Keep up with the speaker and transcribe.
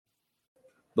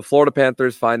The Florida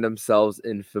Panthers find themselves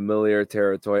in familiar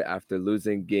territory after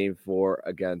losing Game 4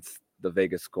 against the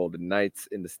Vegas Golden Knights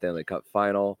in the Stanley Cup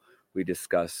Final. We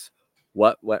discuss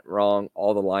what went wrong,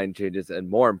 all the line changes, and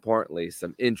more importantly,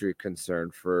 some injury concern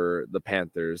for the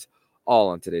Panthers, all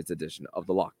on today's edition of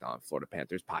the Locked On Florida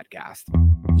Panthers podcast.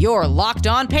 Your Locked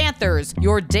On Panthers,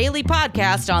 your daily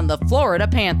podcast on the Florida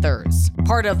Panthers.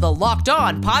 Part of the Locked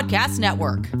On Podcast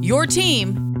Network, your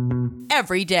team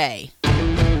every day.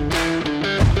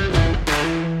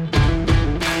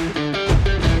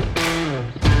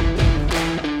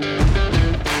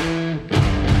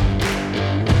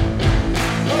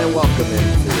 Welcome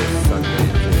into this Sunday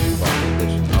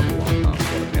edition of the Locked On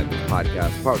Florida Panthers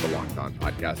podcast, part of the Locked On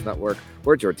Podcast Network.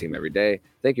 We're your team every day.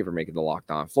 Thank you for making the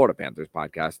Locked On Florida Panthers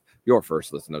podcast your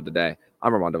first listen of the day.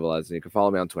 I'm Armando Velez, and you can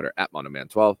follow me on Twitter at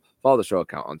MondoMan12. Follow the show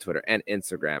account on Twitter and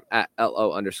Instagram at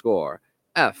LO_FLA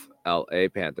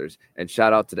Panthers. And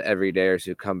shout out to the everydayers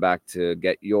who come back to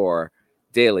get your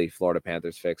daily Florida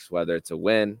Panthers fix, whether it's a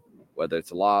win, whether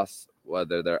it's a loss,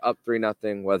 whether they're up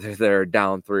 3-0, whether they're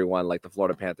down 3-1, like the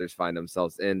Florida Panthers find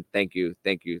themselves in. Thank you to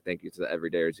the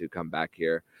everydayers who come back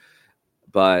here.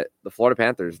 But the Florida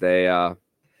Panthers, they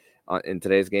in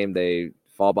today's game, they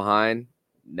fall behind,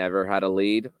 never had a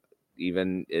lead.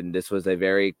 And this was a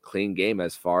very clean game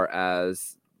as far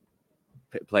as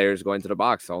players going to the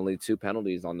box. Only 2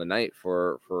 penalties on the night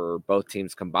for both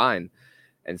teams combined,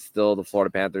 and still the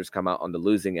Florida Panthers come out on the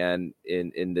losing end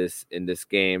in this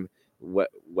game.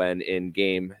 When in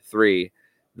Game 3,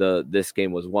 this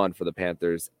game was won for the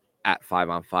Panthers at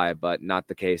 5-on-5, but not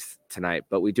the case tonight.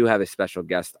 But we do have a special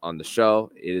guest on the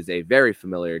show. It is a very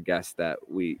familiar guest that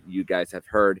you guys have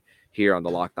heard here on the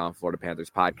Locked On Florida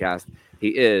Panthers podcast.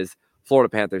 He is Florida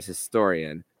Panthers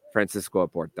historian Francisco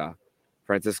Aporta.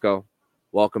 Francisco,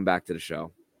 welcome back to the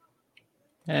show.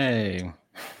 Hey.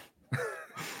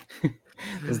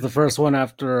 This is the first one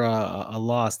after a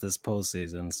loss this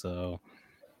postseason, so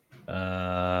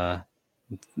I'm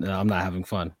not having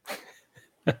fun.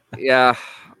 Yeah,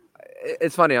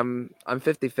 it's funny. I'm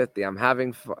 50-50.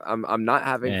 I'm not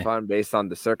having fun based on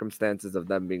the circumstances of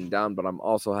them being down, but I'm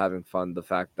also having fun the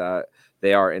fact that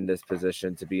they are in this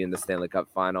position to be in the Stanley Cup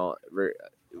final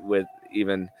with,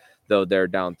 even though they're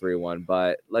down 3-1.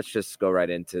 But let's just go right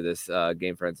into this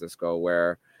game, Francisco,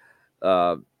 where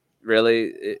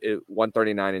really,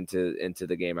 139 into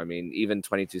the game. I mean, even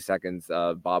 22 seconds.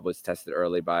 Bob was tested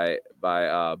early by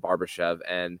Barbashev,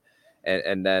 and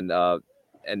then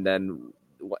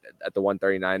at the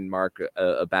 139 mark,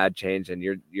 a bad change, and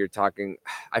you're talking.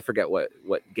 I forget what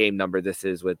game number this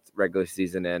is with regular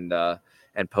season and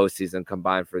postseason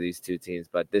combined for these two teams,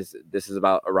 but this is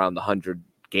about around the 100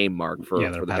 game mark for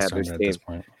the Panthers team. At this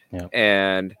point. Yeah.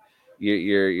 And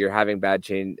you're having bad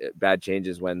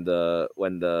changes when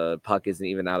the puck isn't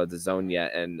even out of the zone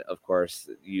yet, and of course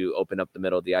you open up the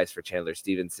middle of the ice for Chandler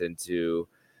Stevenson to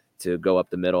go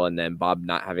up the middle, and then Bob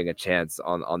not having a chance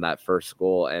on that first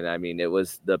goal. And I mean, it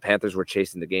was the Panthers were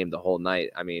chasing the game the whole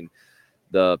night. I mean,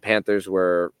 the Panthers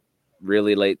were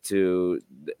really late to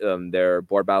their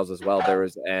board battles as well. There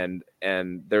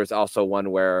was also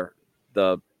one where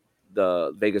the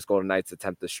Vegas Golden Knights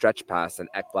attempt to stretch pass, and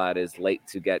Ekblad is late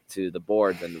to get to the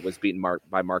boards and was beaten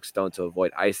by Mark Stone to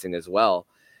avoid icing as well.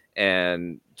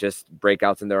 And just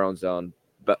breakouts in their own zone,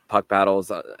 but puck battles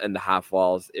in the half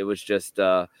walls. It was just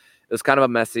it was kind of a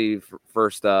messy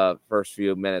first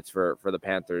few minutes for the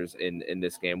Panthers in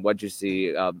this game. What'd you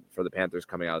see for the Panthers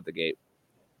coming out of the gate?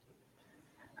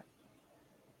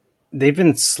 They've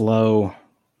been slow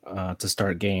to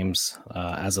start games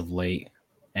as of late,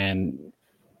 and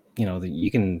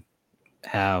you can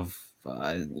have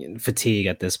fatigue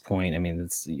at this point. I mean,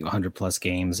 it's 100 plus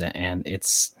games, and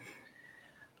it's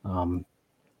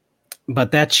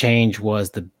but that change was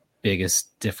the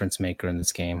biggest difference maker in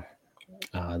this game.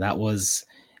 That was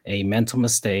a mental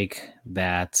mistake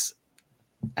that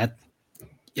at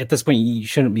this point you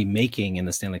shouldn't be making in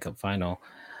the Stanley Cup final.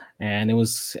 And it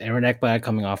was Aaron Ekblad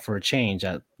coming off for a change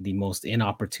at the most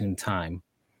inopportune time.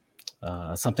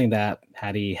 Something that,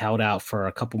 had he held out for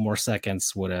a couple more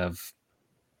seconds, would have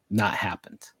not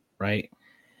happened, right?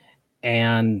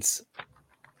 And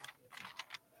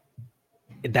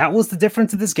that was the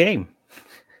difference of this game.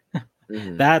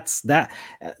 Mm-hmm.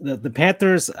 The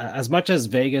Panthers, as much as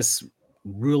Vegas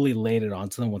really laid it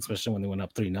onto them, especially when they went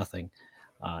up 3-0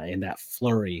 in that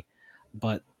flurry,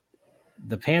 but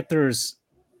the Panthers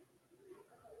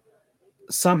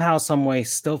somehow, some way,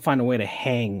 still find a way to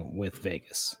hang with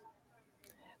Vegas.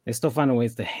 They still find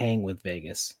ways to hang with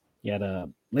Vegas. You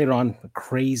had later on a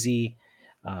crazy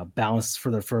bounce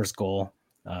for their first goal,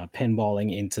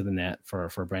 pinballing into the net for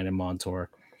Brandon Montour.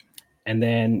 And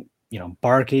then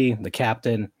Barkey, the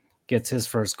captain, gets his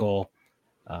first goal,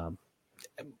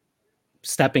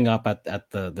 stepping up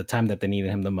at the time that they needed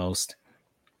him the most.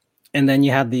 And then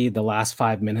you had the last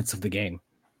 5 minutes of the game,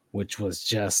 which was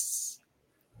just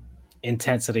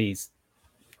intensity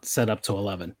set up to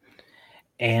 11.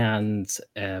 And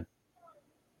a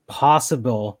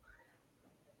possible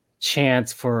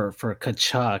chance for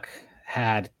Kachuk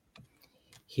had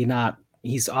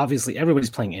he's obviously, everybody's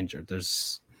playing injured.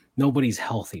 Nobody's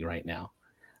healthy right now,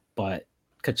 but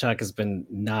Kachuk has been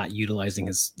not utilizing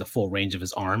the full range of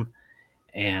his arm.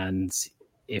 And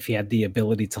if he had the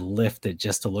ability to lift it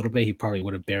just a little bit, he probably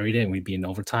would have buried it and we'd be in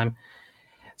overtime.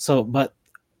 So, but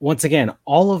once again,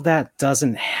 all of that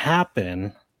doesn't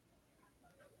happen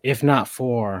if not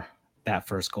for that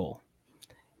first goal.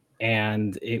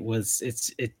 And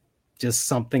it's just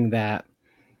something that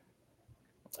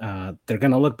they're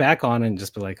going to look back on and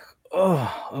just be like,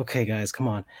 oh, okay, guys, come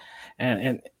on.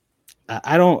 And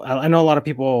I know a lot of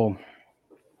people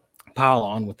pile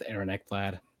on with Aaron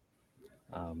Ekblad.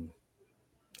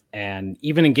 And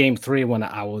even in game 3, when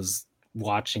I was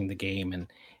watching the game and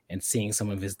seeing some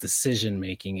of his decision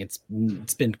making, it's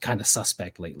been kind of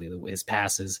suspect lately. His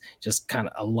passes, just kind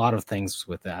of a lot of things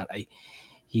with that.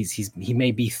 He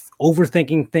may be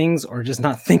overthinking things or just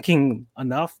not thinking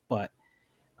enough, but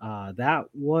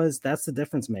that's the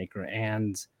difference maker.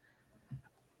 And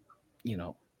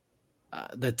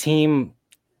the team,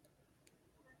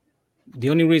 the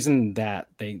only reason that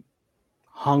they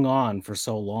hung on for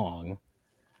so long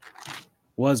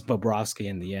was Bobrovsky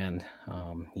in the end.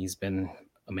 He's been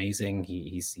amazing.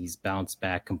 He's bounced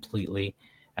back completely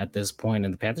at this point,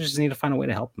 and the Panthers just need to find a way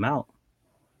to help him out.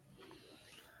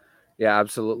 Yeah,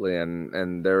 absolutely.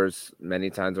 And there's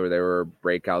many times where there were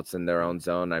breakouts in their own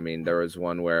zone. I mean, there was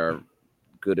one where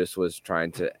Gudis was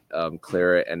trying to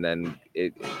clear it, and then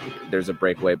there's a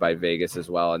breakaway by Vegas as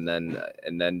well, and then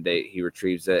he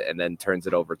retrieves it and then turns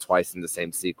it over twice in the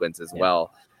same sequence as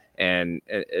well, and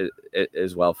it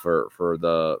as well for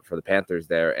the Panthers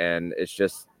there. And it's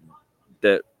just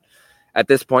that at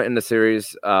this point in the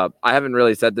series, I haven't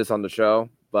really said this on the show,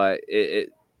 but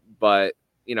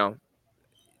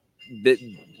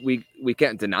we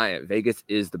can't deny it. Vegas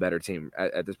is the better team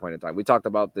at this point in time. We talked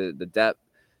about the depth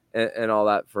and all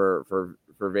that for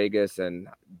Vegas, and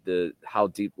how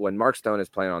deep when Mark Stone is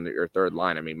playing on your third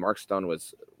line. I mean, Mark Stone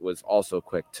was also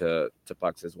quick to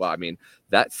pucks as well. I mean,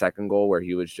 that second goal where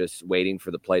he was just waiting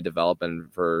for the play develop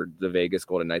and for the Vegas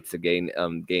Golden Knights to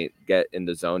get in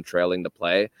the zone, trailing the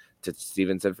play to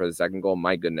Stevenson for the second goal.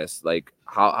 My goodness, like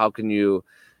how can you?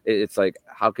 It's like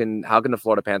how can the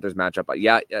Florida Panthers match up?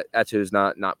 Yeah, Etu's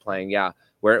not playing. Yeah,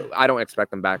 where I don't expect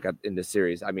them back in this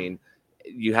series. I mean,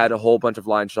 you had a whole bunch of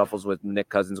line shuffles with Nick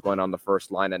Cousins going on the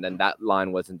first line, and then that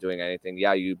line wasn't doing anything.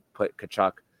 Yeah, you put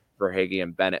Kachuk, Verhaeghe,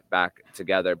 and Bennett back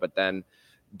together, but then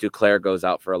Duclair goes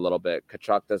out for a little bit.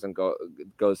 Kachuk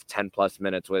goes 10 plus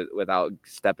minutes without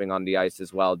stepping on the ice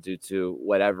as well, due to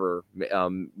whatever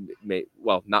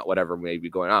not whatever may be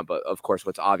going on, but of course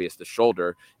what's obvious, the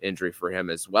shoulder injury for him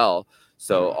as well.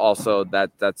 So also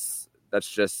that's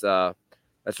just a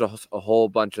whole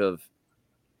bunch of,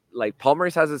 like, Paul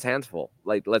Maurice has his hands full.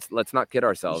 Like, let's not kid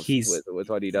ourselves with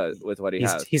what he does, with what he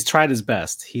has. He's tried his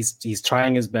best. He's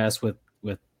trying his best with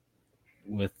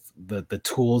the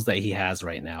tools that he has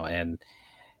right now, and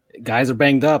guys are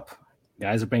banged up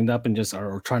and just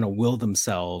are trying to will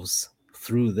themselves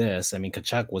through this. I mean,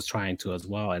 Kachuk was trying to as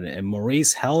well, and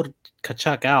Maurice held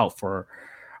Kachuk out for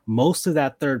most of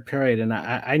that third period. And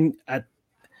I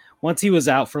once he was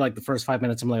out for like the first 5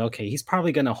 minutes, I'm like, okay, he's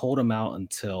probably going to hold him out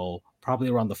until probably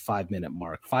around the 5 minute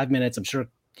mark. 5 minutes, I'm sure,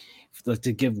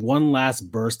 to give one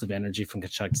last burst of energy from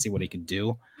Kachuk to see what he could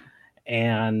do.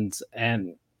 And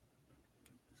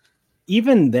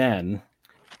even then,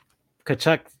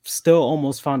 Kachuk still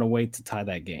almost found a way to tie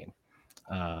that game,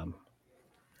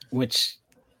 which,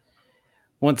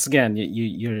 once again,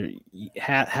 you're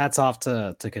hats off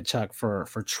to Kachuk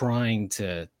for trying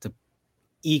to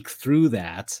eke through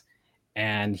that,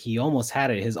 and he almost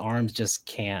had it. His arms just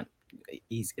can't.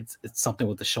 It's something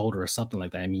with the shoulder or something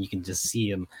like that. I mean, you can just see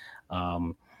him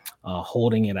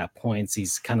holding it at points.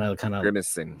 He's kind of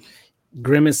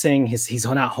grimacing. He's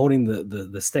not holding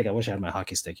the stick. I wish I had my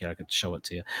hockey stick here. I could show it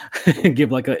to you,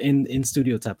 give like a in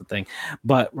studio type of thing.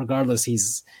 But regardless,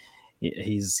 he's not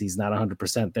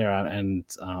 100% there, and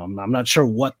I'm not sure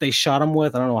what they shot him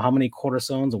with. I don't know how many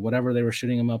cortisones or whatever they were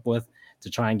shooting him up with to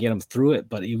try and get him through it.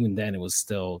 But even then, it was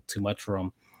still too much for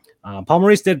him. Paul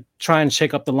Maurice did try and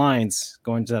shake up the lines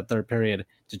going to that third period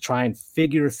to try and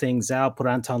figure things out, put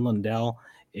Anton Lundell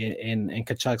in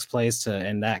Kachuk's place,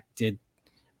 and that did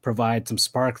provide some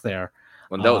spark there.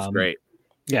 Lundell was great.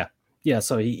 Yeah, Yeah,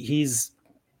 so he's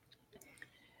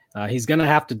going to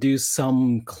have to do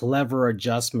some clever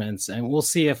adjustments, and we'll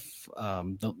see if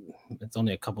it's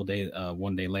only a couple days,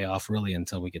 1 day layoff really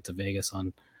until we get to Vegas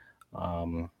on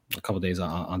a couple days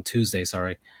on Tuesday.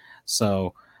 Sorry,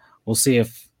 so we'll see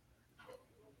if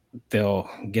they'll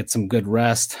get some good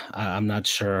rest. I'm not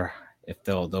sure if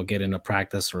they'll get into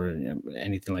practice or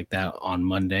anything like that on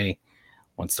Monday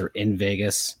once they're in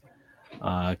Vegas,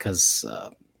 because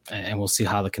and we'll see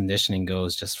how the conditioning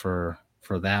goes just for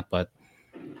that. But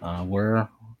we're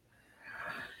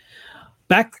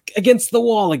back against the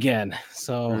wall again.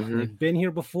 So they've been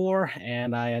here before,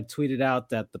 and I had tweeted out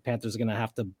that the Panthers are going to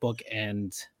have to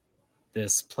bookend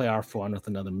this playoff run with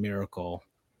another miracle,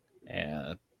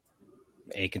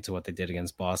 akin to what they did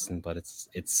against Boston. But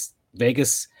it's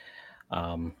Vegas.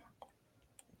 In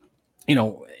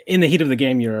the heat of the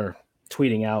game, you're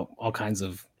tweeting out all kinds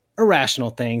of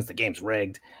irrational things. The game's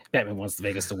rigged. Batman wants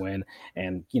Vegas to win.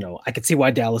 And, I could see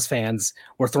why Dallas fans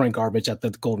were throwing garbage at the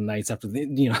Golden Knights after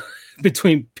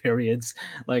between periods.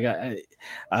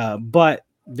 But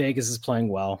Vegas is playing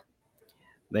well.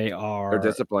 They're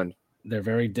disciplined. They're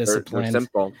very disciplined. They're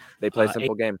simple. They play a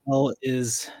simple game.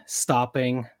 Is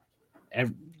stopping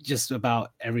just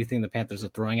about everything the Panthers are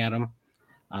throwing at them.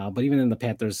 But even then, the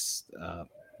Panthers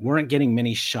weren't getting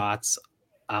many shots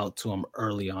out to them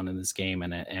early on in this game,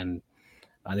 and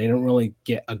they didn't really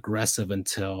get aggressive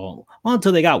until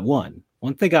they got one.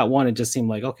 Once they got one, it just seemed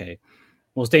like, okay,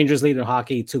 most dangerous lead in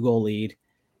hockey, 2-goal lead,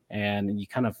 and you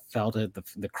kind of felt it.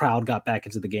 The crowd got back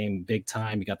into the game big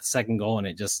time. You got the second goal, and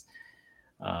it just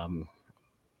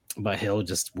but Hill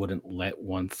just wouldn't let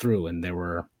one through, and there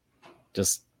were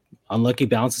just unlucky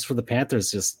bounces for the Panthers.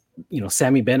 Just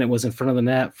Sammy Bennett was in front of the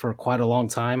net for quite a long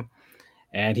time,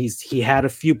 and he had a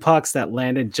few pucks that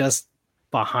landed just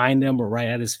behind him or right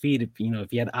at his feet. If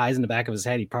he had eyes in the back of his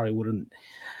head, he probably wouldn't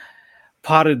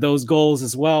potted those goals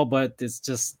as well. But it's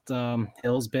just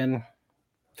Hill's been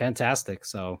fantastic.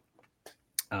 So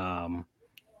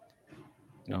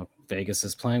Vegas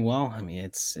is playing well. I mean,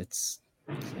 it's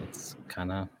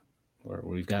kind of where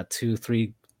we've got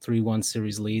 3-1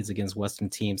 series leads against Western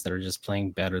teams that are just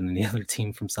playing better than the other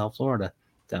team from South Florida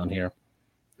down here.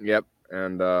 Yep,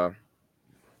 and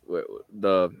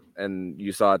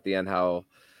you saw at the end how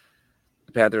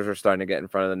the Panthers were starting to get in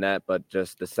front of the net, but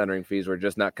just the centering fees were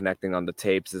just not connecting on the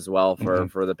tapes as well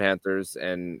for the Panthers,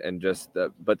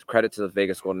 but credit to the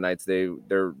Vegas Golden Knights,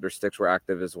 their sticks were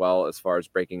active as well as far as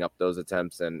breaking up those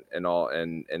attempts and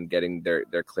getting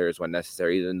their clears when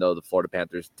necessary, even though the Florida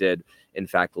Panthers did in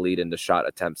fact lead in the shot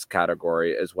attempts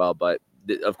category as well. But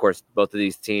of course, both of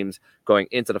these teams going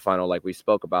into the final, like we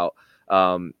spoke about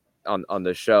on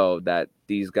the show, that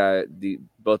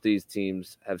both these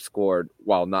teams have scored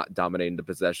while not dominating the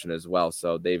possession as well.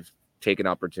 So they've taken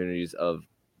opportunities of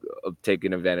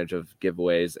taking advantage of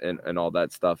giveaways and all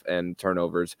that stuff and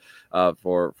turnovers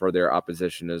for their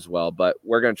opposition as well. But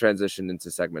we're going to transition into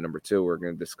segment number 2. We're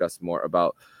going to discuss more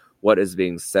about what is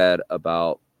being said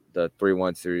about the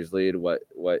 3-1 series lead, what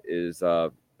is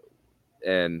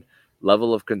and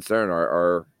level of concern,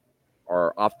 our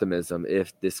optimism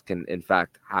if this can in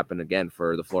fact happen again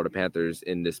for the Florida Panthers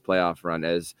in this playoff run,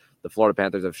 as the Florida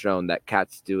Panthers have shown that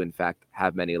cats do in fact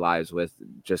have many lives with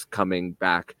just coming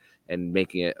back and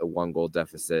making it a 1-goal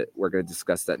deficit. We're going to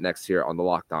discuss that next here on the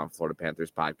Locked On Florida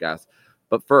Panthers podcast.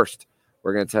 But first,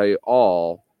 we're going to tell you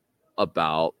all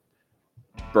about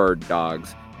Bird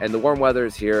Dogs. And the warm weather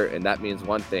is here, and that means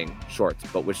one thing, shorts.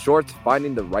 But with shorts,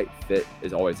 finding the right fit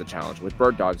is always a challenge. With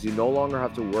Bird Dogs, you no longer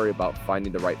have to worry about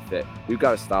finding the right fit. We've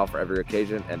got a style for every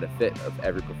occasion and a fit of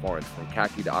every performance, from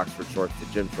khaki to Oxford shorts to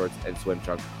gym shorts and swim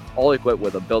trunks, all equipped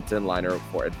with a built-in liner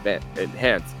for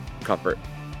enhanced comfort.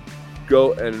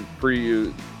 Go and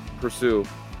pursue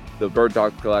the Bird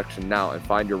Dog collection now and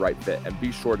find your right fit. And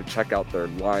be sure to check out their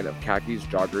line of khakis,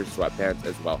 joggers, sweatpants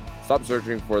as well. Stop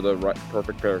searching for the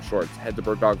perfect pair of shorts. Head to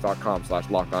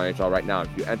birddogs.com/LockedOnNHL right now. If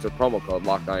you enter promo code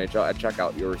LockedOnNHL at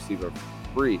checkout, you'll receive a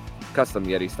free custom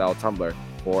Yeti-style tumbler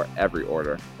for every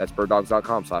order. That's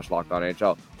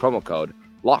birddogs.com/LockedOnNHL. Promo code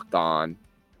LockedOnNHL.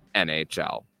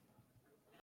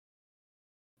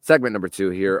 Segment number 2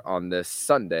 here on this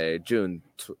Sunday, June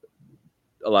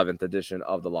 11th edition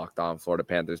of the Locked On Florida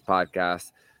Panthers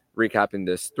podcast, recapping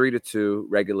this 3-2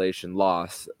 regulation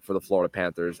loss for the Florida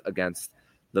Panthers against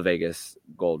the Vegas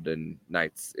Golden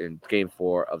Knights in Game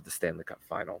 4 of the Stanley Cup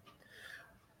Final.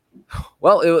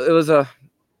 Well, it was the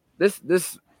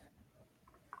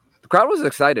crowd was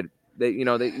excited. You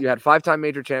had 5-time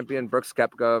major champion Brooks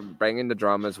Koepka banging the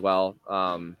drum as well,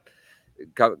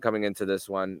 coming into this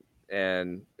one,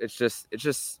 and this just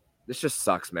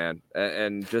sucks, man.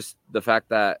 And just the fact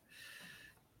that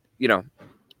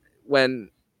when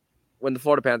the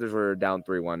Florida Panthers were down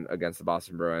 3-1 against the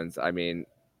Boston Bruins, I mean,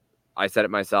 I said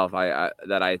it myself.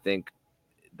 That I think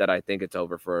it's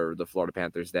over for the Florida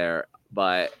Panthers there.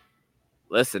 But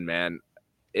listen, man,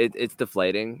 it's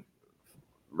deflating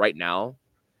right now.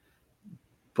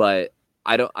 But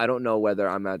I don't know whether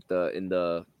I'm in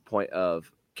the point of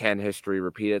can history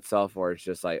repeat itself, or it's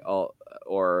just like,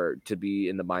 or to be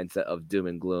in the mindset of doom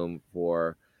and gloom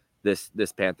for this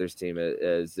Panthers team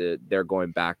is they're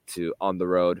going back to on the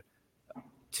road.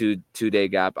 2-day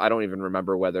gap. I don't even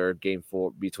remember whether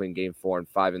between game 4 and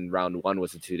 5 in round 1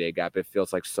 was a 2-day gap. It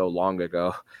feels like so long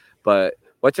ago. But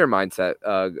what's your mindset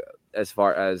as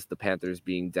far as the Panthers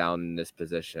being down in this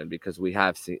position? Because we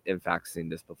have in fact seen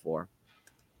this before.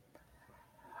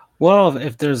 Well,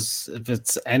 if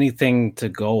it's anything to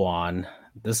go on,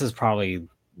 this is probably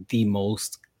the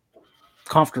most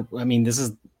comfortable. I mean, this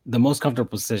is the most comfortable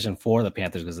position for the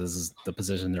Panthers because this is the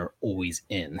position they're always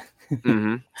in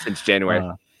since January.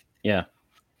 Yeah,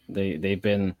 they've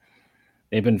been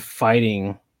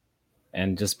fighting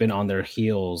and just been on their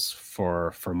heels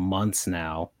for months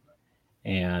now,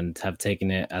 and have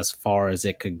taken it as far as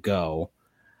it could go.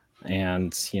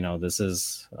 And this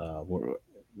is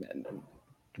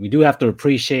we do have to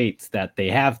appreciate that they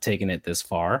have taken it this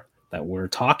far, that we're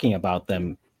talking about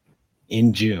them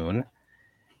in June.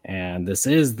 And this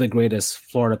is the greatest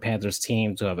Florida Panthers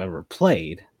team to have ever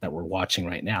played that we're watching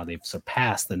right now. They've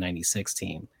surpassed the 96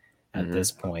 team at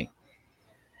this point.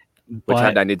 Which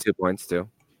had 92 points too.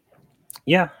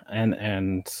 Yeah.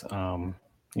 And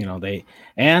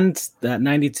that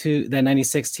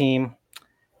 96 team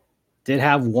did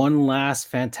have one last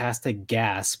fantastic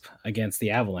gasp against the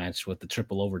Avalanche with the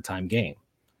triple overtime game.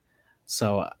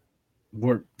 So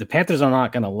the Panthers are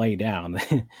not going to lay down.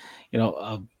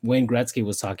 Wayne Gretzky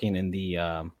was talking in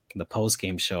the post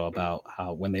game show about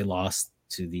how when they lost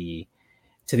to the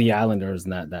Islanders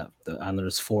and that the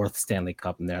Islanders' fourth Stanley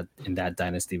Cup in that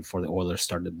dynasty before the Oilers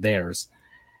started theirs,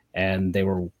 and they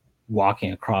were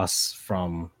walking across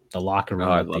from the locker room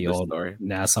at the old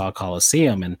Nassau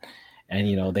Coliseum, and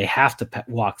they have to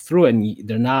walk through it, and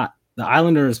they're not the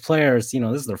Islanders players. This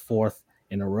is their fourth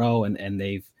in a row, and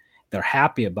they're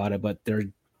happy about it, but they're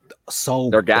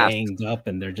banged up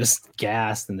and they're just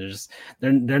gassed, and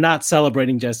they're not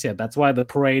celebrating just yet. That's why the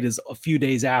parade is a few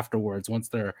days afterwards once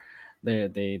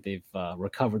they've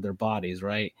recovered their bodies,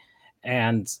 right?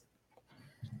 And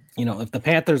if the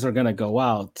Panthers are going to go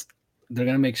out, they're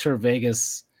going to make sure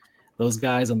Vegas, those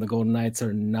guys on the Golden Knights,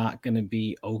 are not going to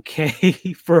be okay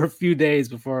for a few days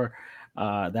before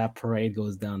that parade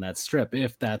goes down that strip,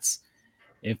 if that's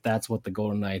what the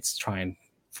Golden Knights try and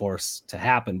force to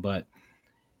happen. But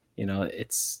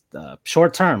it's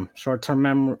short-term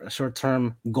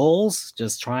goals.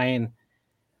 Just try and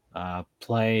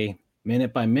play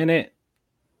minute by minute,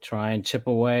 try and chip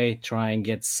away, try and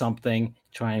get something,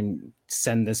 try and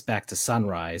send this back to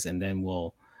sunrise, and then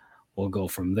we'll go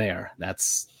from there.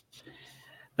 That's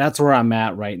where I'm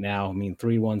at right now. I mean,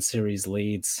 3-1 series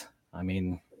leads. I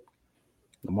mean,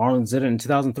 the Marlins did it in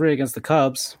 2003 against the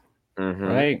Cubs,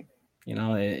 right?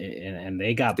 And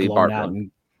they got blown out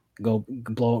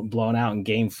in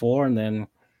Game 4, and then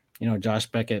Josh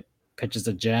Beckett pitches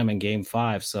a gem in Game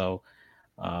 5. So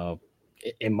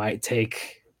it might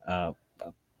take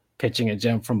pitching a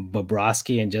gem from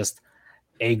Bobrovsky and just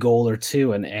a goal or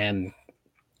two, and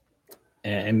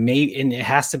it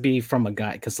has to be from a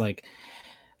guy, because like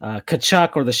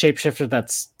Tkachuk, or the shapeshifter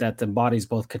that embodies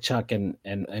both Tkachuk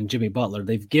and Jimmy Butler,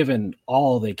 they've given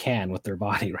all they can with their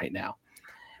body right now,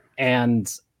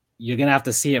 and you're gonna have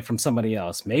to see it from somebody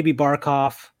else, maybe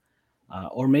Barkov,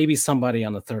 or maybe somebody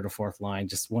on the third or fourth line,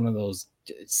 just one of those,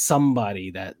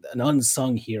 somebody an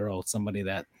unsung hero, somebody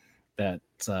that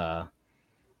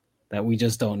we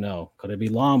just don't know. Could it be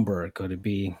Lomberg? Could it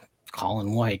be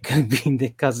Colin White? Could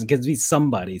it be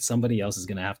somebody else is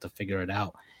going to have to figure it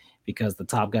out, because the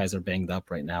top guys are banged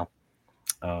up right now.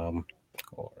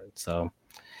 So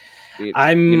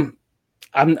I'm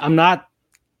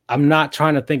not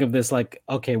trying to think of this like,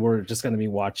 okay, we're just going to be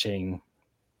watching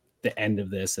the end of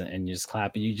this and you just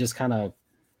clap. You just kind of,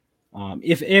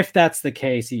 if that's the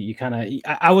case, you kind of,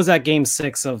 I was at Game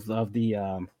 6 of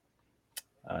the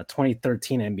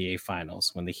 2013 NBA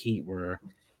Finals when the Heat were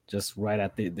just right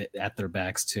at their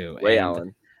backs too. Ray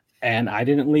Allen. And I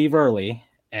didn't leave early.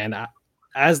 And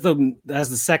as the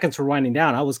seconds were winding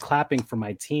down, I was clapping for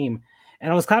my team,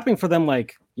 and I was clapping for them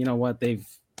like, you know what, they've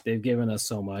given us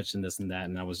so much and this and that.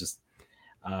 And I was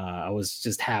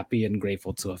just happy and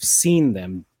grateful to have seen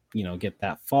them, get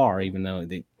that far, even though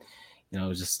they,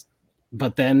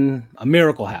 but then a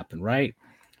miracle happened, right?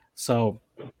 So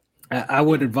I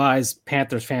would advise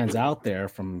Panthers fans out there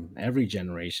from every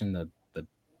generation, the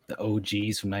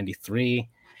OGs from '93,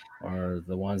 or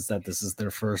the ones that this is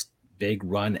their first big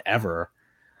run ever.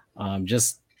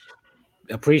 Just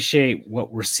appreciate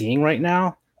what we're seeing right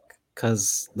now,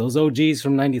 because those OGs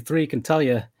from '93 can tell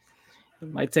you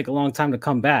it might take a long time to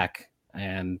come back.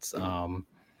 And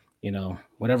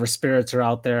whatever spirits are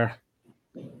out there,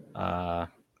 the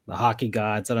hockey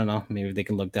gods, I don't know, maybe they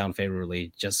can look down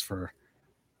favorably just for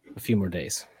a few more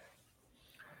days.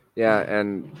 Yeah,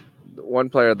 and one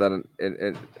player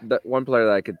one player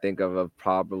that I could think of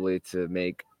probably to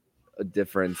make a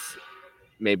difference,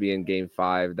 maybe in Game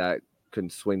 5, that can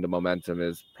swing the momentum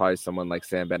is probably someone like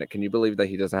Sam Bennett. Can you believe that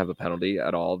he doesn't have a penalty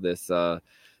at all this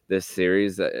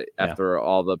series after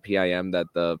all the PIM that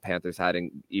the Panthers had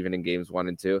even in games 1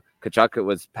 and 2? Kachuk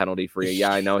was penalty free.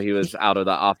 Yeah, I know he was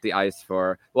off the ice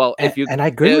for and I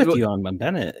agree with you on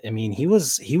Bennett. I mean, he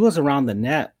was around the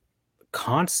net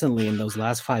constantly in those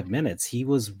last 5 minutes. He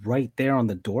was right there on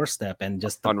the doorstep, and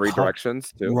just the on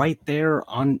redirections too, right there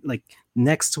on like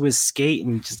next to his skate,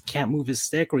 and he just can't move his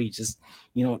stick, or he just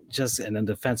and then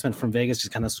the defenseman from Vegas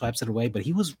just kind of swipes it away, but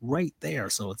he was right there.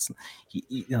 So it's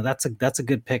that's a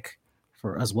good pick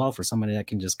for somebody that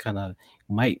can just kind of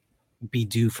might be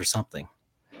due for something.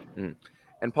 And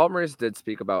Paul Maurice did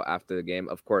speak about after the game.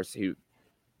 Of course,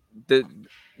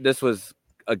 this was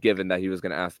a given that he was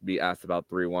going to be asked about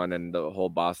 3-1 and the whole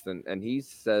Boston, and he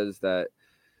says that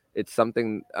it's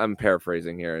something, I'm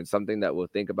paraphrasing here, and something that we'll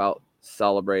think about,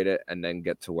 celebrate it, and then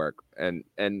get to work. And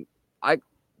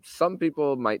some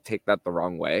people might take that the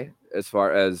wrong way as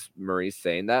far as Maurice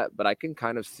saying that, but I can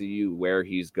kind of see where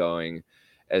he's going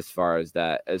as far as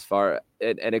that. And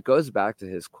it goes back to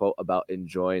his quote about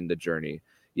enjoying the journey.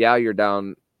 Yeah, you're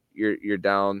down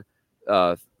 3-1,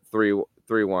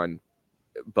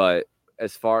 but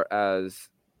as far as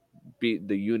the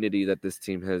unity that this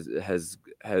team has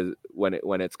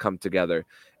when it's come together,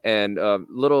 and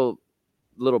little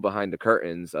behind the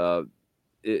curtains,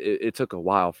 it took a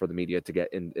while for the media to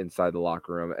get inside the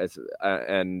locker room,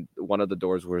 and one of the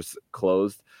doors was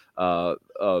closed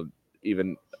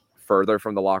even further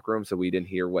from the locker room, so we didn't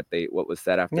hear what was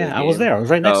said after the game. I was there. I was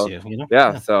right next to you.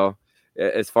 Yeah. So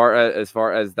as far as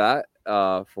that,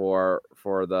 for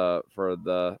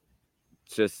the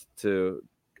just to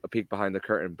a peek behind the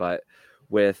curtain, but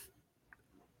with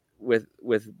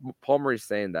Paul Maurice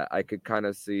saying that, I could kind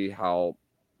of see how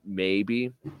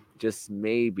maybe, just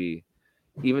maybe,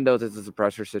 even though this is a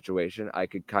pressure situation, I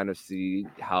could kind of see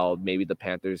how maybe the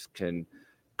Panthers can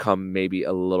come maybe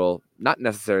a little, not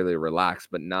necessarily relaxed,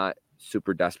 but not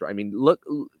super desperate. I mean, look,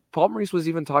 Paul Maurice was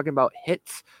even talking about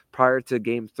hits prior to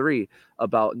Game 3,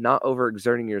 about not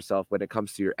overexerting yourself when it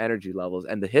comes to your energy levels,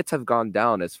 and the hits have gone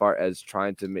down as far as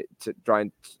trying to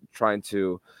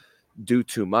do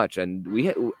too much. And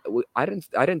I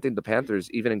didn't think the Panthers,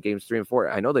 even in Games 3 and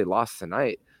 4, I know they lost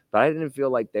tonight, but I didn't feel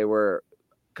like they were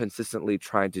consistently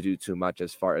trying to do too much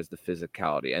as far as the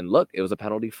physicality. And look, it was a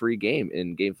penalty-free game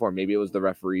in Game 4. Maybe it was the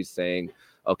referees saying,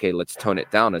 okay, let's tone it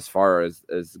down as far as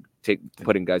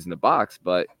putting guys in the box,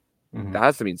 but that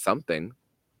has to mean something.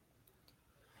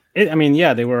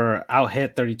 They were out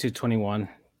hit 32-21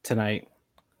 tonight.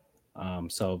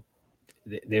 So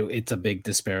it's a big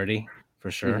disparity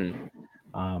for sure.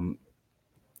 I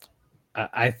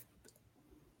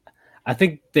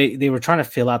think they were trying to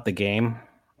fill out the game.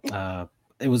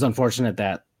 It was unfortunate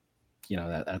that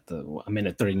that at a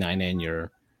minute 39 in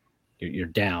you're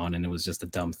down, and it was just a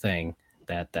dumb thing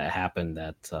that happened.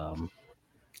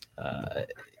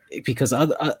 Because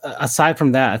aside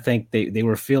from that, I think they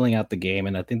were filling out the game,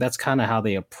 and I think that's kind of how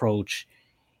they approach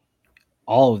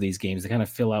all of these games. They kind of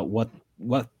fill out what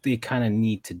they kind of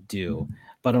need to do.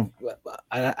 But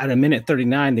at a minute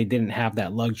 39, they didn't have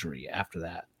that luxury after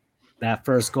that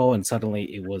first goal, and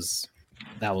suddenly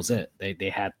that was it.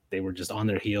 They were just on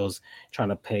their heels trying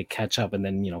to play catch up, and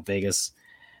then Vegas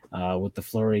with the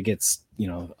flurry gets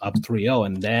up 3-0,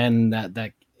 and then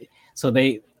so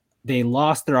they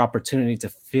lost their opportunity to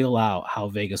feel out how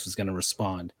Vegas was going to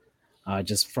respond,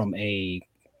 just from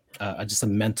just a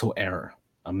mental error.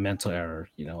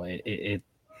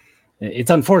 It's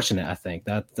unfortunate. I think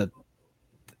that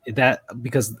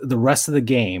because the rest of the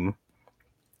game,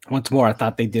 once more, I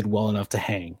thought they did well enough to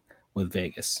hang with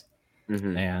Vegas,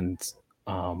 and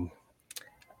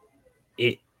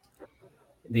they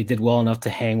did well enough to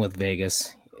hang with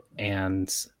Vegas,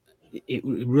 and it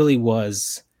really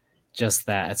was just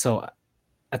that. So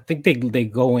I think they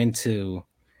go into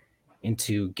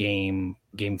game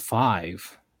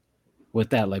 5 with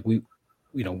that, like,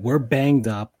 we're banged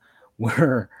up,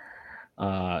 we're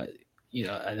an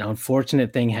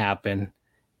unfortunate thing happened,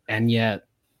 and yet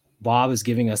Bob is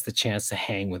giving us the chance to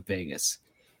hang with Vegas,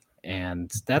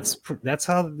 and that's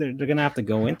how they're going to have to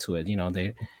go into it.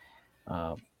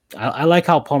 I like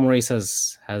how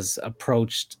Palmares has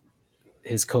approached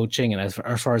his coaching and as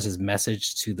far as his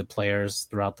message to the players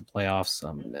throughout the playoffs,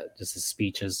 just his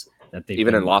speeches that they've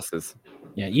even in losses.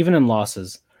 Yeah, even in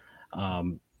losses.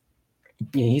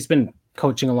 He's been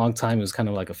coaching a long time. He was kind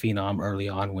of like a phenom early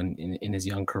on when in his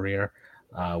young career,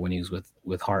 when he was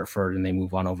with Hartford and they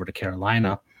move on over to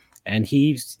Carolina. And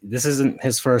this isn't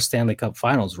his first Stanley Cup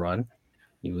Finals run.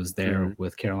 He was there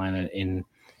with Carolina in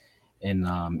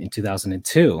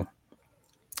 2002.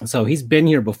 So he's been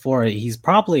here before. He's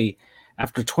probably,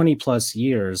 after 20 plus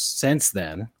years since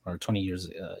then, or 20 years,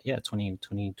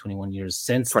 21 years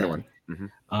since 21.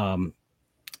 then,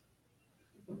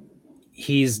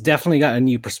 he's definitely got a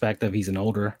new perspective. He's an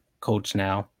older coach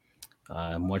now,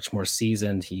 much more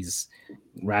seasoned. He's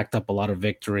racked up a lot of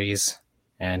victories,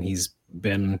 and he's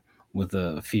been with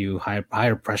a few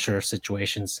higher pressure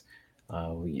situations,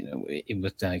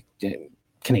 with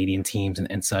Canadian teams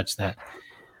and such that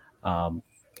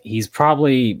he's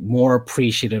probably more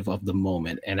appreciative of the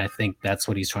moment. And I think that's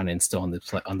what he's trying to instill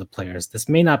on the players.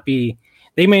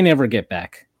 They may never get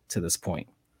back to this point.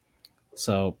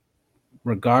 So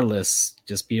regardless,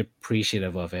 just be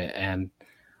appreciative of it. And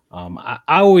I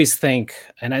always think,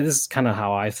 and this is kind of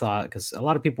how I thought, because a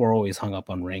lot of people are always hung up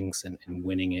on rings and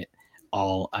winning it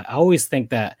all. I always think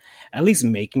that at least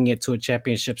making it to a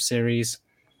championship series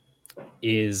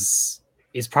is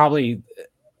probably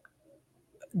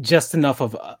just enough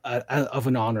of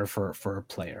an honor for a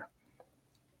player.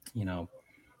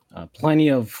 Plenty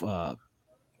of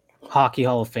hockey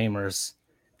Hall of Famers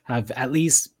have at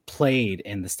least played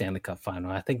in the Stanley Cup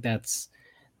final. I think that's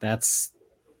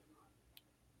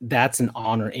an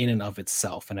honor in and of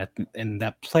itself, and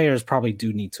that players probably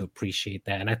do need to appreciate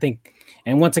that. And I think,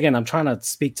 and once again, I'm trying to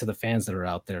speak to the fans that are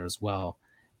out there as well,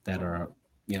 that are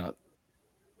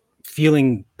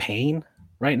feeling pain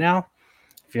right now,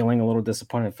 feeling a little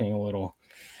disappointed, feeling a little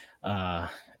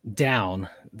down,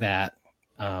 that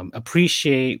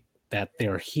appreciate that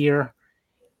they're here,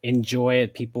 enjoy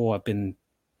it. People have been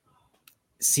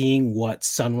seeing what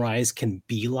Sunrise can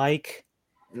be like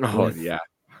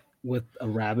with a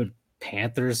rabid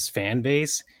Panthers fan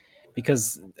base,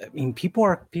 because I mean people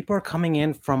are coming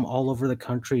in from all over the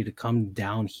country to come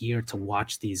down here to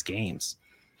watch these games,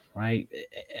 right?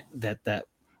 That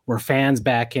were fans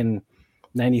back in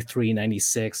 93,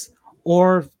 96,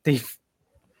 or they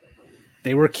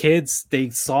were kids. They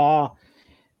saw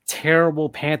terrible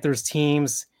Panthers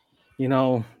teams,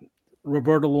 Roberto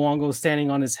Luongo standing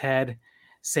on his head,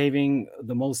 saving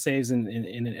the most saves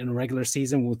in a regular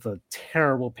season with a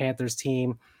terrible Panthers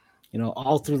team,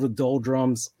 all through the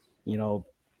doldrums,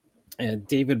 and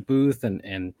David Booth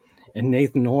and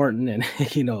Nathan Horton and,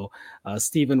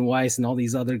 Stephen Weiss and all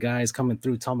these other guys coming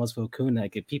through, Thomas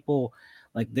Vokunek. People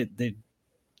like that.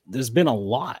 There's been a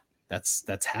lot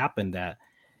that's happened that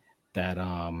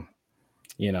I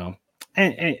mean,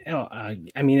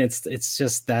 it's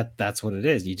just that's what it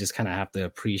is. You just kind of have to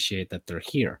appreciate that they're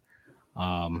here.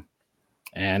 And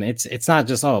it's not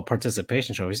just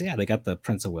participation trophies. Yeah, they got the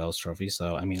Prince of Wales trophy.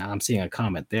 So I mean, I'm seeing a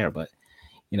comment there, but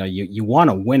you want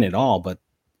to win it all, but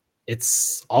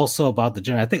it's also about the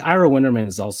journey. I think Ira Winterman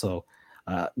is also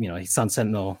he's Sun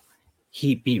Sentinel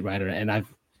Heat beat writer, and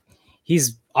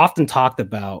he's often talked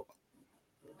about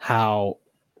how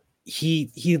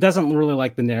he doesn't really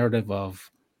like the narrative of,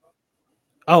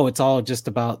 it's all just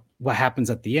about what happens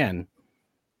at the end.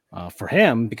 For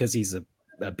him, because he's a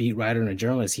beat writer and a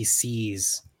journalist, he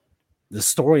sees the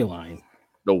storyline,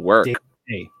 the work,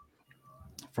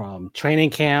 from training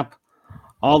camp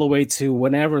all the way to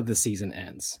whenever the season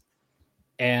ends.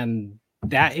 And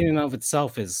that in and of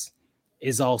itself is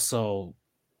also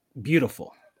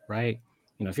beautiful, right?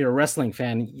 If you're a wrestling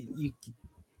fan,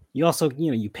 you also,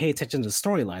 you pay attention to the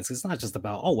storylines. It's not just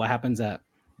about, what happens at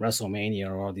WrestleMania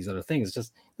or all these other things. It's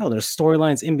just, there's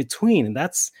storylines in between. And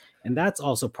that's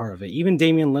also part of it. Even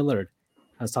Damian Lillard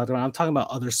has talked about, I'm talking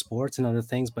about other sports and other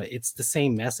things, but it's the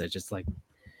same message. It's like,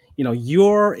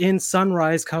 you're in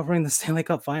Sunrise covering the Stanley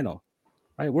Cup final,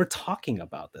 right? We're talking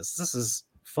about this. This is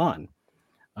fun.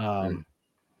 So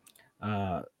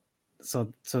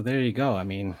there you go. I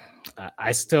mean,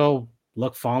 I still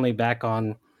look fondly back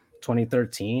on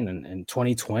 2013 and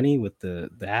 2020 with the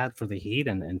ad for the Heat,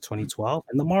 and 2012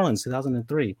 and the Marlins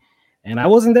 2003. And I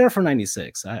wasn't there for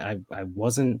 96. I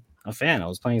wasn't a fan. I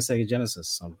was playing Sega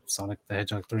Genesis on Sonic the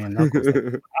Hedgehog 3 and Knuckles. That's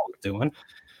what I was doing.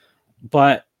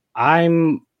 But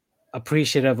I'm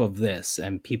appreciative of this,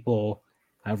 and people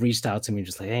have reached out to me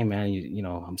just like, hey man,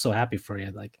 I'm so happy for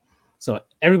you. Like, So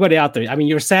everybody out there, I mean,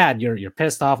 you're sad, you're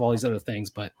pissed off, all these other things,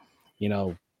 but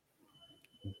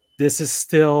this is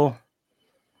still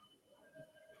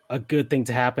a good thing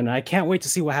to happen. And I can't wait to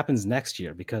see what happens next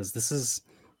year, because this is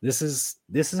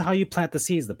how you plant the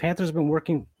seeds. The Panthers have been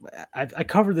working. I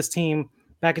covered this team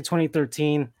back in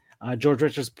 2013. George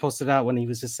Richards posted out when he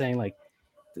was just saying, like,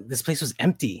 this place was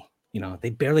empty. They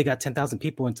barely got 10,000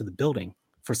 people into the building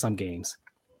for some games.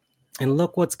 And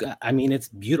look it's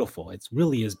beautiful. It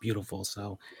really is beautiful.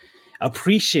 So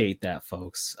appreciate that,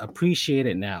 folks. Appreciate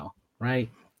it now, right?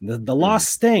 The loss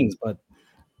stings, but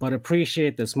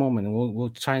appreciate this moment, and we'll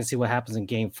try and see what happens in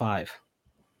Game 5.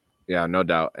 Yeah, no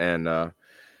doubt. And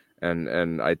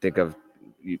I think of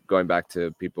going back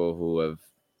to people who have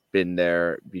been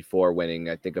there before winning.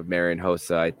 I think of Marian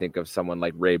Hossa. I think of someone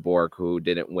like Ray Bork, who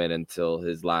didn't win until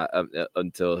his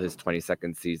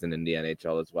 22nd season in the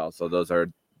NHL as well. So those are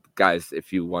guys,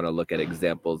 if you want to look at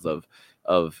examples of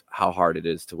how hard it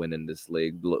is to win in this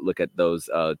league, look at those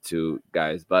two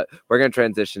guys. But we're going to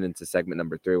transition into segment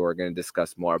number 3. We're going to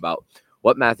discuss more about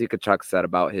what Matthew Tkachuk said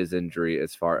about his injury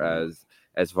as far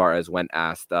as when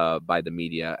asked by the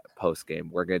media post game.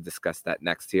 We're going to discuss that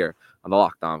next here on the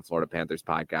Locked On Florida Panthers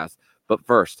podcast. But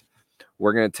first,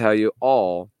 we're going to tell you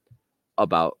all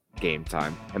about Game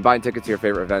Time. And buying tickets to your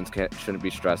favorite events shouldn't be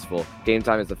stressful. Game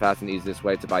Time is the fast and easiest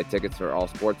way to buy tickets for all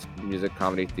sports, music,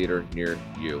 comedy, theater near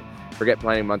you. Forget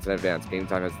planning months in advance. Game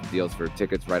Time has deals for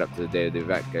tickets right up to the day of the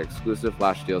event. Get exclusive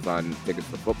flash deals on tickets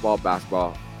for football,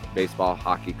 basketball, baseball,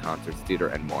 hockey, concerts, theater,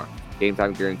 and more. Game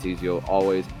Time guarantees you'll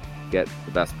always get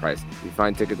the best price. If you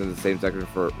find tickets in the same section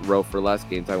for row for less,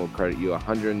 Game Time will credit you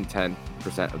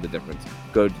 110% of the difference.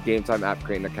 Go to Game Time app,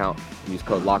 create an account, and use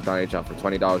code LOCKEDONNHL for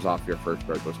 $20 off your first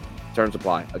purchase. Terms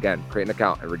apply. Again, create an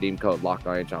account and redeem code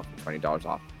LOCKEDONNHL for $20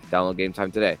 off. Download Game Time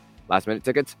today. Last minute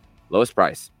tickets, lowest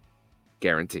price,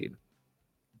 guaranteed.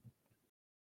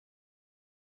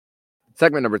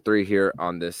 Segment number 3 here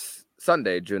on this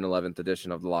Sunday, June 11th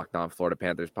edition of the Locked On Florida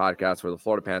Panthers podcast, where the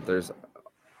Florida Panthers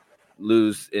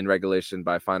lose in regulation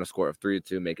by a final score of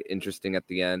 3-2, make it interesting at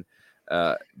the end,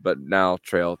 but now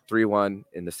trail 3-1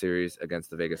 in the series against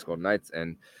the Vegas Golden Knights.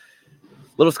 And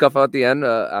little scuffle at the end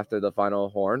after the final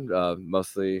horn,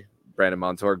 mostly Brandon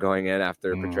Montour going in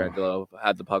after Pietrangelo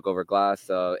had the puck over glass,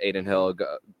 Aiden Hill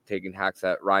taking hacks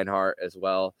at Reinhart as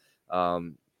well,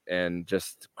 and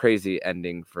just crazy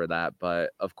ending for that.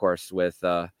 But of course, with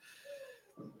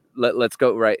let's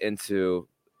go right into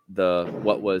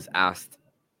what was asked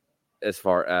as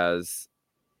far as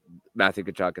Matthew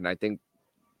Tkachuk. And I think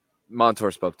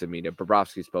Montour spoke to media,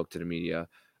 Bobrovsky spoke to the media,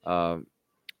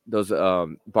 those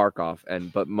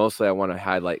Barkov, but mostly I want to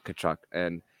highlight Tkachuk.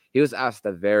 And he was asked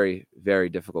a very, very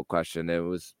difficult question. It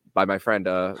was by my friend,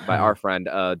 by our friend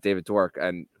David Dwork,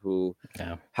 and who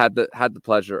had the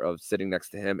pleasure of sitting next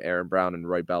to him, Aaron Brown, and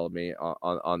Roy Bellamy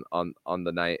on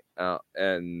the night,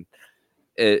 and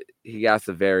he asked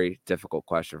a very difficult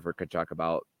question for Tkachuk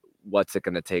about what's it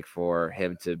going to take for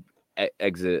him to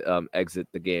exit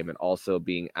the game, and also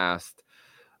being asked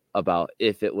about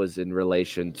if it was in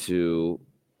relation to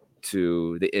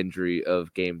the injury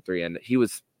of Game 3. And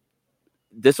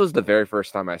this was the very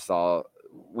first time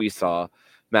we saw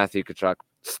Matthew Tkachuk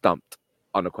stumped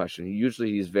on a question.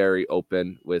 He's very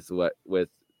open with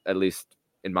at least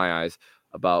in my eyes,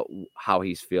 about how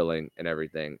he's feeling and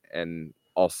everything. And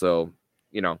also,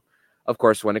 of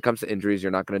course, when it comes to injuries,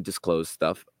 you're not going to disclose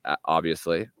stuff,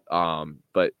 obviously.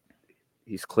 But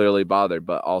he's clearly bothered,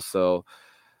 but also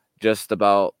just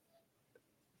about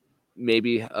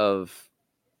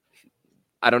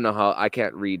I don't know how, I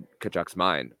can't read Tkachuk's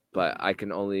mind, but I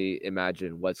can only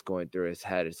imagine what's going through his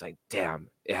head. It's like, damn,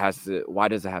 why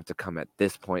does it have to come at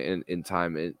this point in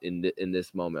time, in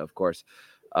this moment, of course.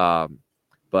 But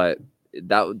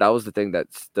that was the thing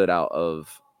that stood out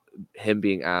of him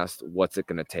being asked, what's it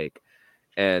going to take?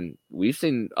 And we've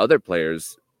seen other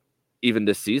players, even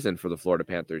this season for the Florida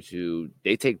Panthers, who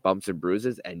they take bumps and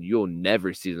bruises and you'll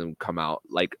never see them come out.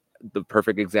 Like the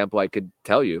perfect example I could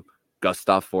tell you,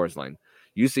 Gustav Forsling.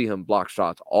 You see him block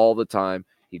shots all the time.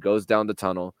 He goes down the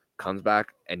tunnel, comes back,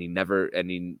 and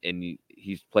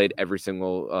he's played every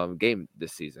single game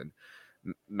this season.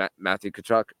 Matthew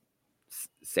Tkachuk,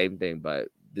 same thing, but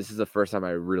this is the first time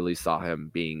I really saw him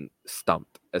being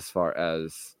stumped as far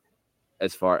as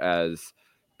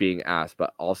being asked.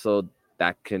 But also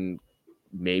that can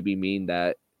maybe mean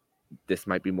that this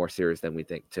might be more serious than we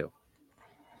think too.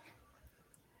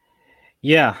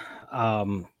 Yeah.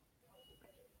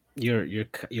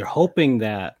 You're hoping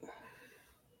that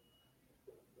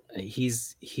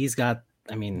he's got,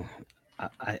 I mean,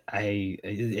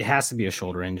 it has to be a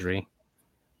shoulder injury.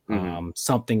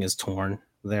 Something is torn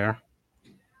there.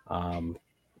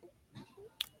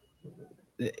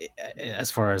 As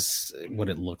far as what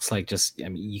it looks like, just I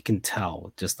mean, you can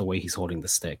tell just the way he's holding the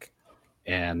stick,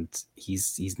 and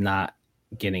he's not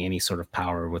getting any sort of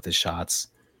power with his shots,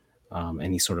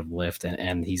 any sort of lift,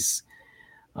 and he's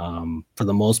for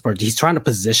the most part he's trying to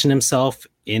position himself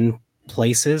in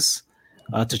places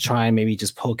to try and maybe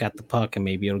just poke at the puck and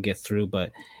maybe it'll get through,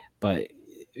 but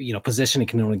positioning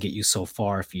can only get you so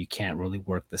far if you can't really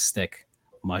work the stick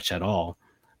much at all,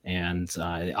 and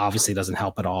it obviously doesn't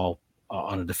help at all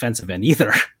on a defensive end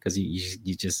either, because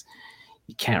you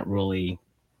can't really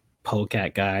poke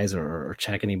at guys or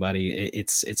check anybody.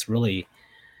 It's really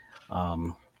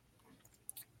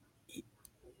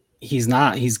he's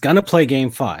gonna play game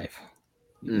 5.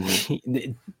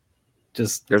 Mm-hmm.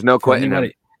 Just there's no quitting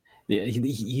him.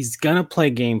 He's gonna play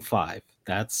game 5.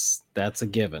 That's a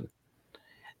given.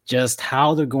 Just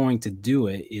how they're going to do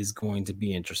it is going to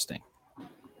be interesting.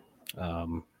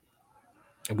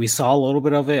 We saw a little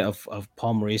bit of it of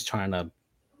Paul Maurice trying to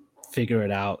figure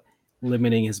it out,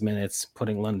 limiting his minutes,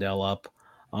 putting Lundell up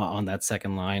on that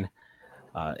second line.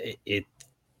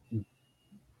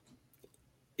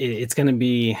 It's going to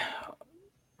be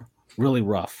really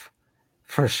rough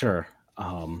for sure.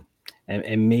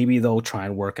 And maybe they'll try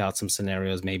and work out some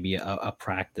scenarios, maybe a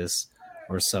practice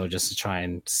or so, just to try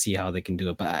and see how they can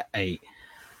do it. But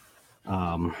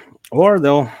or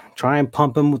they'll try and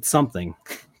pump him with something.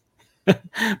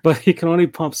 But he can only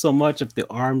pump so much if the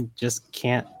arm just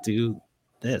can't do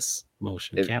this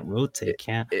motion, can't rotate,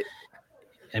 can't.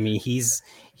 I mean, he's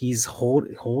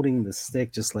holding the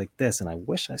stick just like this, and I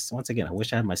wish I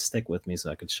had my stick with me so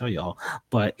I could show you all.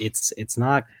 But it's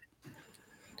not.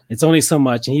 It's only so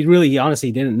much, and he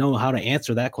honestly didn't know how to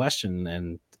answer that question,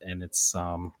 and it's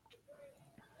I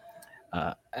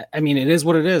mean, it is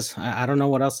what it is. I don't know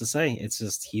what else to say. It's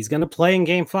just he's gonna play in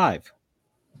game 5,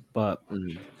 but.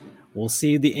 We'll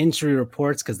see the injury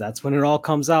reports, because that's when it all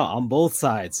comes out on both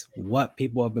sides. What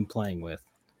people have been playing with,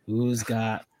 who's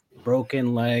got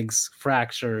broken legs,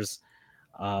 fractures,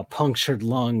 punctured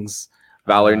lungs.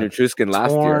 Valerie Nutruskin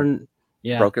last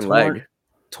year, broken leg,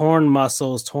 torn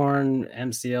muscles, torn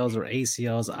MCLs or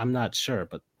ACLs. I'm not sure,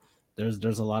 but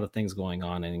there's a lot of things going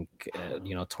on, and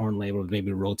torn labrum,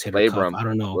 maybe rotator cuff. I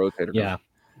don't know. Rotator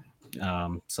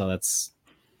cuff. So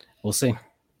we'll see.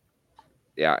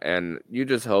 Yeah, and you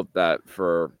just hope that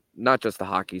for not just the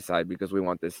hockey side, because we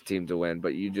want this team to win,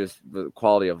 but the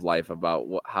quality of life about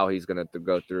how he's going to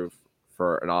go through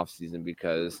for an off season,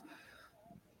 because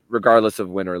regardless of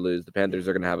win or lose, the Panthers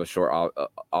are going to have a short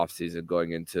off season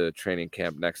going into training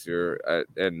camp next year,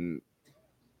 and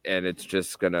it's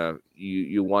just gonna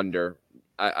you wonder.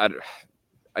 I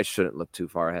shouldn't look too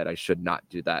far ahead. I should not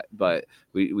do that, but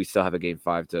we still have a game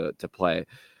 5 to play.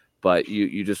 But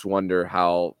you just wonder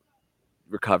how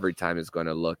recovery time is going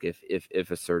to look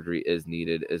if a surgery is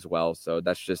needed as well. So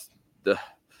that's just kind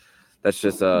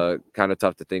of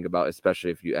tough to think about,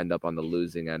 especially if you end up on the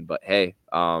losing end. But hey,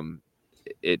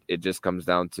 it just comes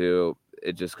down to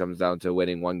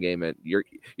winning one game, and you're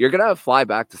gonna fly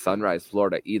back to Sunrise,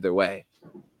 Florida either way.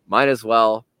 Might as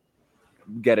well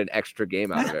get an extra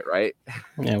game out of it, right?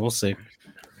 Yeah, we'll see.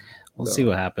 We'll see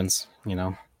what happens.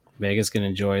 Vegas can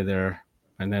enjoy their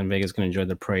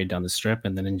parade down the strip,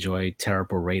 and then enjoy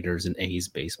terrible Raiders and A's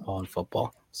baseball and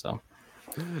football. So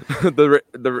the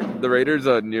Raiders'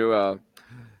 new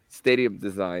stadium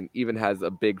design even has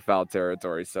a big foul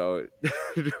territory. So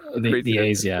the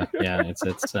A's, yeah,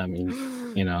 it's. I mean,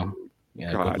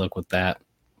 good luck with that.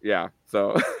 Yeah,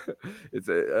 so it's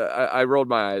I rolled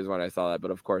my eyes when I saw that, but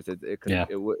of course it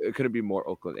couldn't be more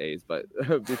Oakland A's. But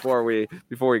before we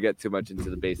get too much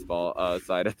into the baseball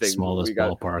side of things, smallest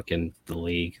ballpark in the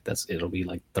league. It'll be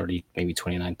like 30, maybe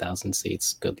 29,000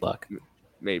 seats. Good luck.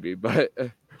 Maybe, but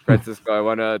Francisco, I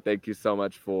want to thank you so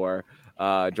much for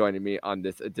joining me on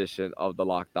this edition of the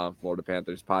Locked On Florida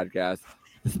Panthers podcast.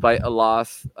 Despite a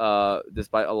loss for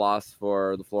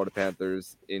the Florida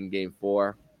Panthers in Game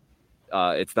 4.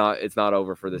 It's not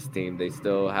over for this team. They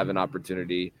still have an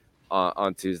opportunity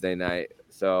on Tuesday night.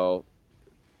 So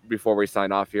before we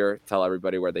sign off here, tell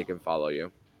everybody where they can follow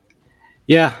you.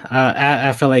 Yeah,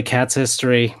 at FLA Cats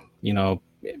History.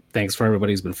 Thanks for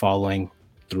everybody who's been following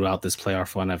throughout this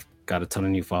playoff run. I've got a ton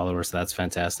of new followers, so that's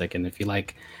fantastic. And if you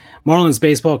like Marlins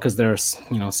baseball, because there's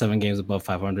 7 games above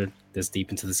 500 this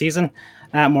deep into the season,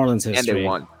 at Marlins History. And they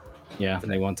won. Yeah,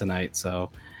 they won tonight.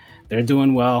 So they're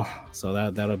doing well,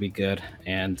 so that'll be good.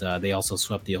 And they also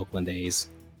swept the Oakland A's,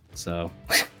 so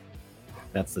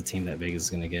that's the team that Vegas is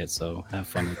going to get. So have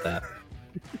fun with that.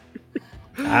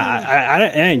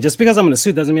 And just because I'm in a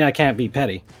suit doesn't mean I can't be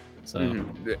petty. So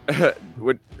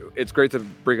it's great to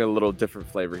bring a little different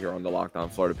flavor here on the Locked On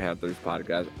Florida Panthers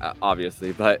podcast,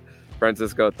 obviously. But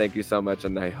Francisco, thank you so much,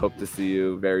 and I hope to see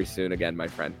you very soon again, my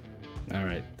friend. All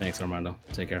right. Thanks, Armando.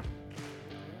 Take care.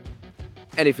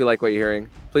 And if you like what you're hearing,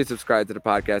 please subscribe to the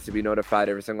podcast to be notified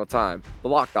every single time the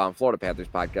Locked On Florida Panthers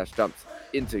podcast jumps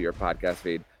into your podcast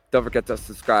feed. Don't forget to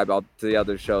subscribe to the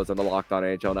other shows on the Locked On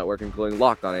NHL network, including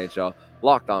Locked On NHL,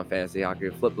 Locked On Fantasy Hockey,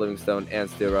 Flip Livingstone and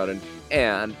Steel Roden,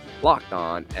 and Locked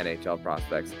On NHL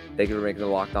Prospects. Thank you for making the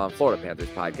Locked On Florida Panthers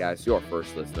podcast your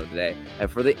first listen of the day.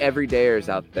 And for the everydayers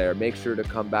out there, make sure to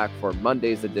come back for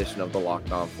Monday's edition of the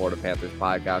Locked On Florida Panthers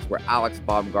podcast, where Alex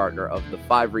Baumgartner of the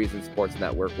 5 Reasons Sports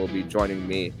Network will be joining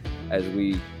me as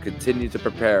we continue to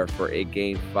prepare for a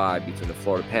Game 5 between the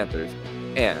Florida Panthers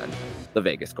and the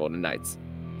Vegas Golden Knights.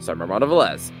 So I'm Armando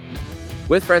Velez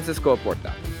with Francisco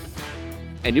Porta.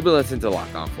 And you've been listening to the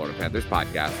Locked On Florida Panthers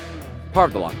podcast, part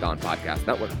of the Locked On Podcast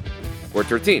Network. We're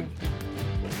your team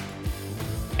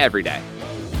every day.